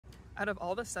Out of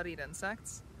all the studied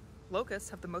insects,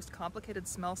 locusts have the most complicated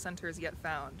smell centers yet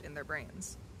found in their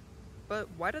brains. But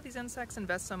why do these insects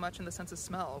invest so much in the sense of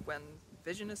smell when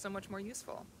vision is so much more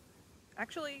useful?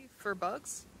 Actually, for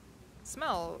bugs,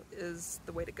 smell is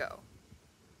the way to go.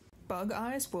 Bug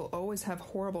eyes will always have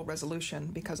horrible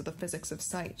resolution because of the physics of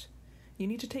sight. You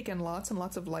need to take in lots and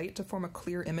lots of light to form a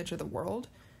clear image of the world,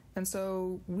 and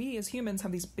so we as humans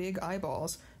have these big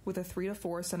eyeballs with a 3 to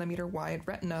 4 centimeter wide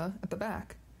retina at the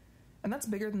back. And that's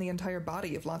bigger than the entire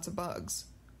body of lots of bugs.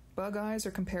 Bug eyes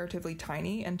are comparatively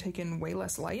tiny and take in way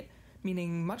less light,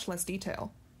 meaning much less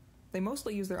detail. They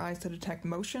mostly use their eyes to detect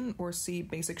motion or see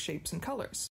basic shapes and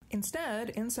colors.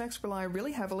 Instead, insects rely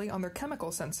really heavily on their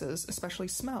chemical senses, especially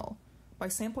smell. By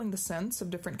sampling the scents of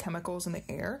different chemicals in the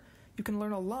air, you can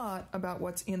learn a lot about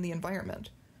what's in the environment.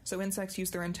 So insects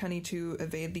use their antennae to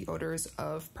evade the odors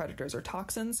of predators or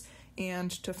toxins,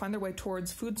 and to find their way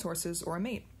towards food sources or a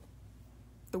mate.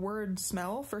 The word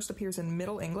smell first appears in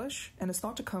Middle English and is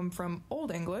thought to come from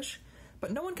Old English,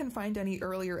 but no one can find any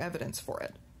earlier evidence for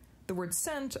it. The word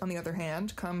scent, on the other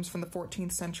hand, comes from the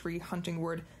 14th century hunting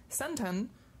word senten,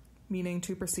 meaning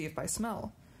to perceive by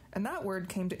smell. And that word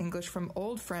came to English from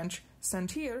Old French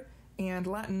sentir and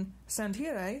Latin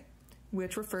sentire,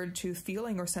 which referred to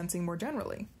feeling or sensing more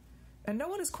generally. And no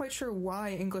one is quite sure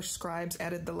why English scribes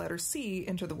added the letter C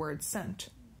into the word scent.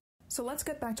 So let's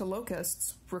get back to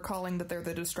locusts, recalling that they're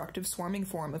the destructive swarming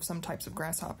form of some types of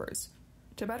grasshoppers.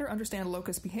 To better understand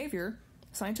locust behavior,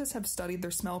 scientists have studied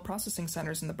their smell processing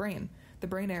centers in the brain. The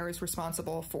brain area is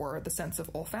responsible for the sense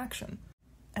of olfaction.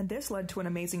 And this led to an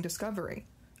amazing discovery.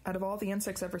 Out of all the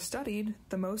insects ever studied,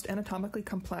 the most anatomically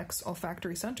complex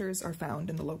olfactory centers are found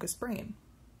in the locust brain.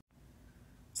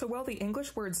 So while the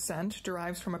English word scent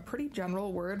derives from a pretty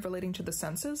general word relating to the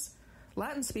senses,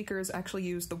 Latin speakers actually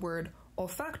use the word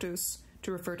olfactus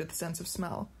to refer to the sense of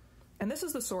smell. And this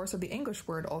is the source of the English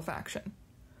word olfaction.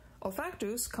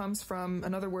 Olfactus comes from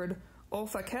another word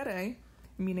olfacere,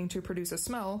 meaning to produce a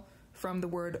smell, from the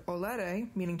word olere,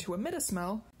 meaning to emit a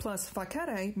smell, plus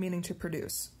facere, meaning to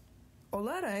produce.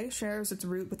 Olere shares its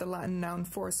root with the Latin noun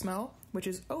for smell, which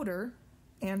is odor,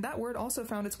 and that word also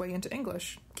found its way into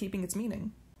English, keeping its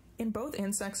meaning. In both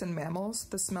insects and mammals,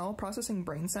 the smell-processing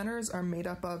brain centers are made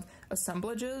up of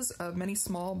assemblages of many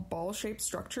small ball-shaped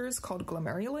structures called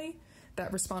glomeruli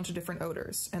that respond to different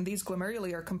odors, and these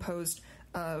glomeruli are composed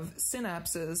of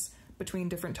synapses between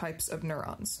different types of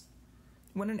neurons.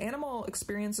 When an animal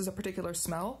experiences a particular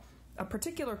smell, a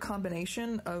particular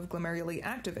combination of glomeruli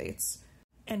activates,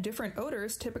 and different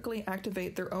odors typically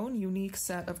activate their own unique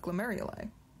set of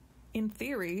glomeruli. In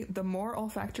theory, the more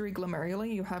olfactory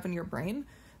glomeruli you have in your brain,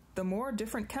 the more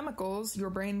different chemicals your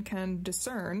brain can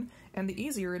discern, and the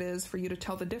easier it is for you to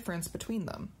tell the difference between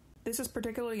them. This is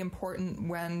particularly important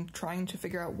when trying to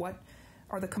figure out what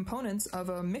are the components of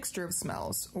a mixture of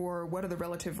smells, or what are the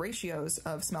relative ratios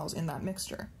of smells in that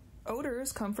mixture.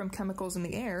 Odors come from chemicals in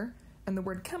the air, and the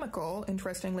word chemical,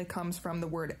 interestingly, comes from the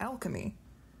word alchemy.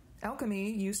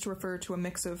 Alchemy used to refer to a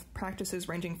mix of practices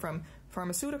ranging from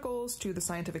pharmaceuticals to the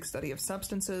scientific study of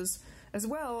substances, as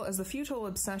well as the futile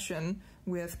obsession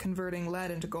with converting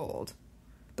lead into gold.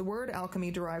 The word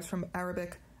alchemy derives from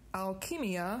Arabic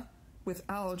al-kimiya, with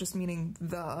al just meaning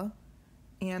the,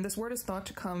 and this word is thought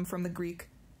to come from the Greek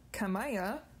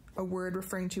khemeia, a word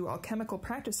referring to alchemical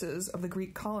practices of the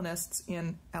Greek colonists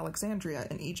in Alexandria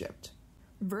in Egypt.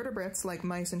 Vertebrates like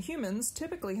mice and humans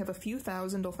typically have a few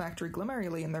thousand olfactory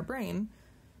glomeruli in their brain,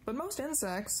 but most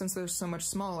insects, since they're so much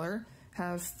smaller,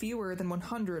 have fewer than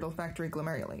 100 olfactory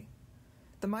glomeruli.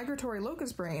 The migratory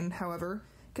locust brain, however,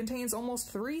 contains almost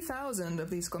 3,000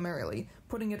 of these glomeruli,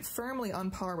 putting it firmly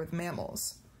on par with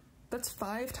mammals. That's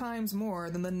 5 times more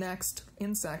than the next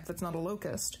insect that's not a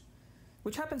locust,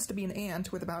 which happens to be an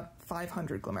ant with about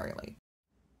 500 glomeruli.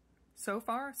 So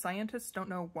far, scientists don't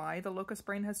know why the locust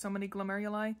brain has so many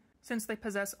glomeruli, since they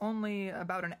possess only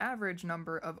about an average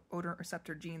number of odor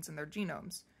receptor genes in their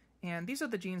genomes. And these are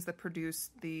the genes that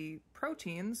produce the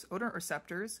proteins, odor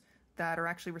receptors, that are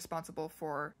actually responsible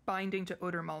for binding to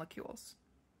odor molecules.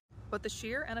 But the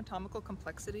sheer anatomical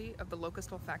complexity of the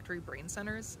locust olfactory brain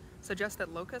centers suggests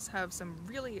that locusts have some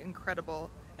really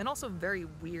incredible and also very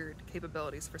weird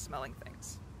capabilities for smelling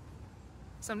things.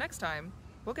 So next time,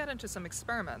 we'll get into some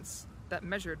experiments that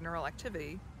measured neural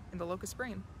activity in the locust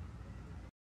brain.